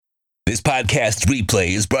This podcast replay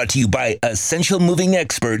is brought to you by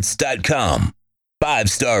EssentialMovingExperts.com.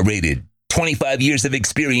 5-star rated, 25 years of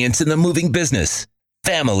experience in the moving business.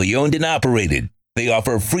 Family owned and operated. They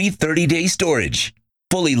offer free 30-day storage.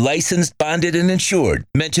 Fully licensed, bonded, and insured.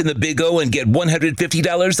 Mention the Big O and get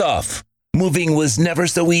 $150 off. Moving was never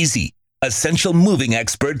so easy.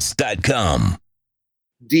 EssentialMovingExperts.com.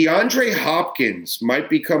 DeAndre Hopkins might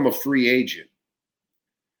become a free agent.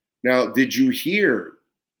 Now, did you hear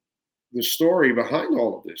the story behind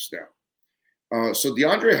all of this now? So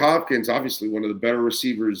DeAndre Hopkins, obviously one of the better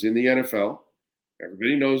receivers in the NFL.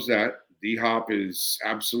 Everybody knows that. D-Hop is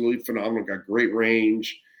absolutely phenomenal, got great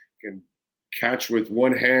range, can catch with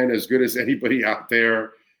one hand as good as anybody out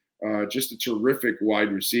there. Just a terrific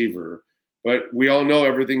wide receiver. But we all know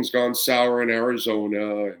everything's gone sour in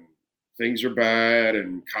Arizona and things are bad,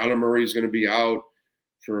 and Kyler Murray is going to be out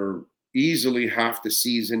for easily half the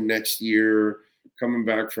season next year, coming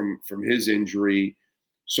back from his injury.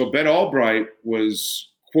 So Ben Albright was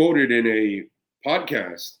quoted in a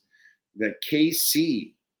podcast that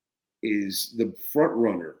KC is the front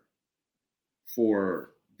runner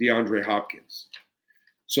for DeAndre Hopkins.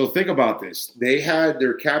 So think about this. They had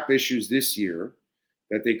their cap issues this year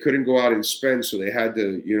that they couldn't go out and spend, so they had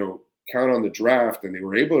to, count on the draft, and they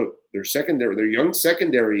were able, their young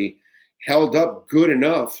secondary held up good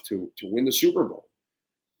enough to win the Super Bowl.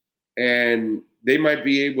 And they might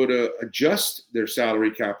be able to adjust their salary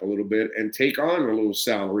cap a little bit and take on a little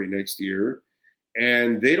salary next year.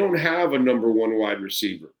 And they don't have a number one wide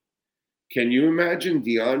receiver. Can you imagine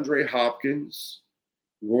DeAndre Hopkins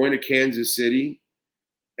going to Kansas City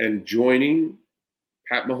and joining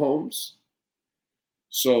Pat Mahomes?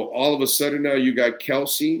 So all of a sudden now you got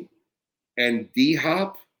Kelsey and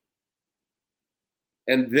D-Hop.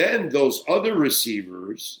 And then those other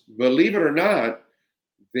receivers, believe it or not,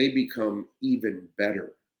 they become even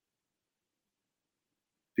better.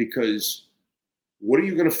 Because what are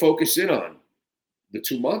you going to focus in on? The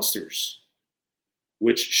two monsters,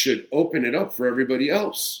 which should open it up for everybody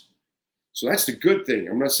else. So that's the good thing.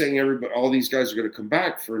 I'm not saying all these guys are going to come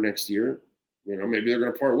back for next year. Maybe they're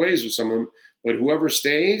going to part ways with some of them, but whoever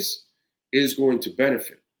stays is going to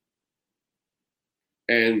benefit.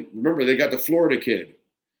 And remember, they got the Florida kid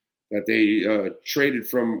that they traded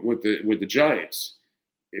from with the Giants.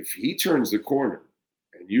 If he turns the corner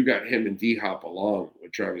and you got him and D-Hop along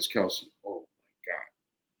with Travis Kelce, oh my God.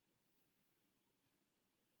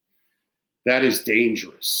 That is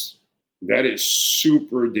dangerous. That is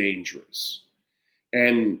super dangerous.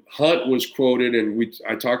 And Hunt was quoted, and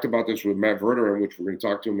I talked about this with Matt Verderam, which we're going to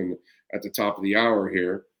talk to him at the top of the hour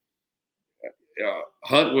here.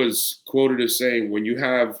 Hunt was quoted as saying, when you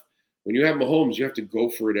have Mahomes, you have to go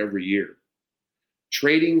for it every year.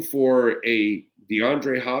 Trading for a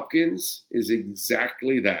DeAndre Hopkins is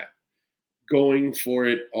exactly that. Going for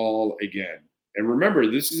it all again. And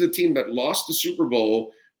remember, this is a team that lost the Super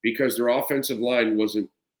Bowl because their offensive line was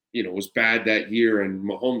bad that year, and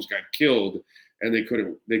Mahomes got killed, and they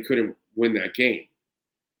couldn't win that game.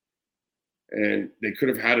 And they could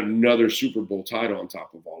have had another Super Bowl title on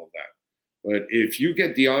top of all of that. But if you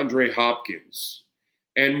get DeAndre Hopkins,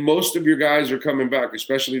 and most of your guys are coming back,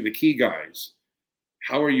 especially the key guys,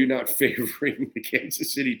 how are you not favoring the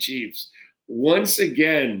Kansas City Chiefs once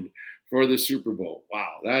again for the Super Bowl?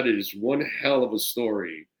 Wow, that is one hell of a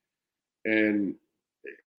story. And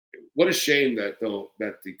what a shame that the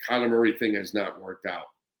Kyler Murray thing has not worked out,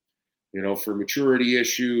 for maturity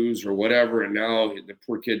issues or whatever. And now the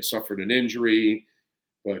poor kid suffered an injury.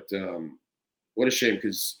 But what a shame,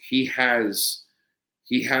 because he has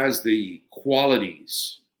the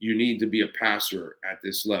qualities you need to be a passer at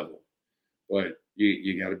this level. But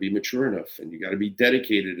you got to be mature enough, and you got to be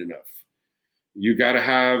dedicated enough. You got to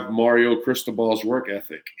have Mario Cristobal's work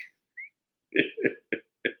ethic. It's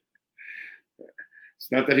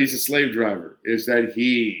not that he's a slave driver. It's that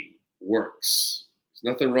he works. There's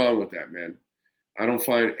nothing wrong with that, man. I don't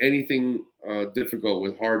find anything difficult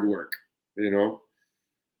with hard work,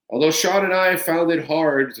 Although Sean and I found it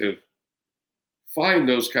hard to find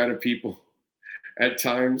those kind of people at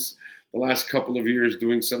times the last couple of years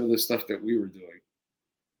doing some of the stuff that we were doing.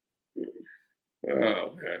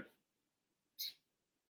 Oh, man.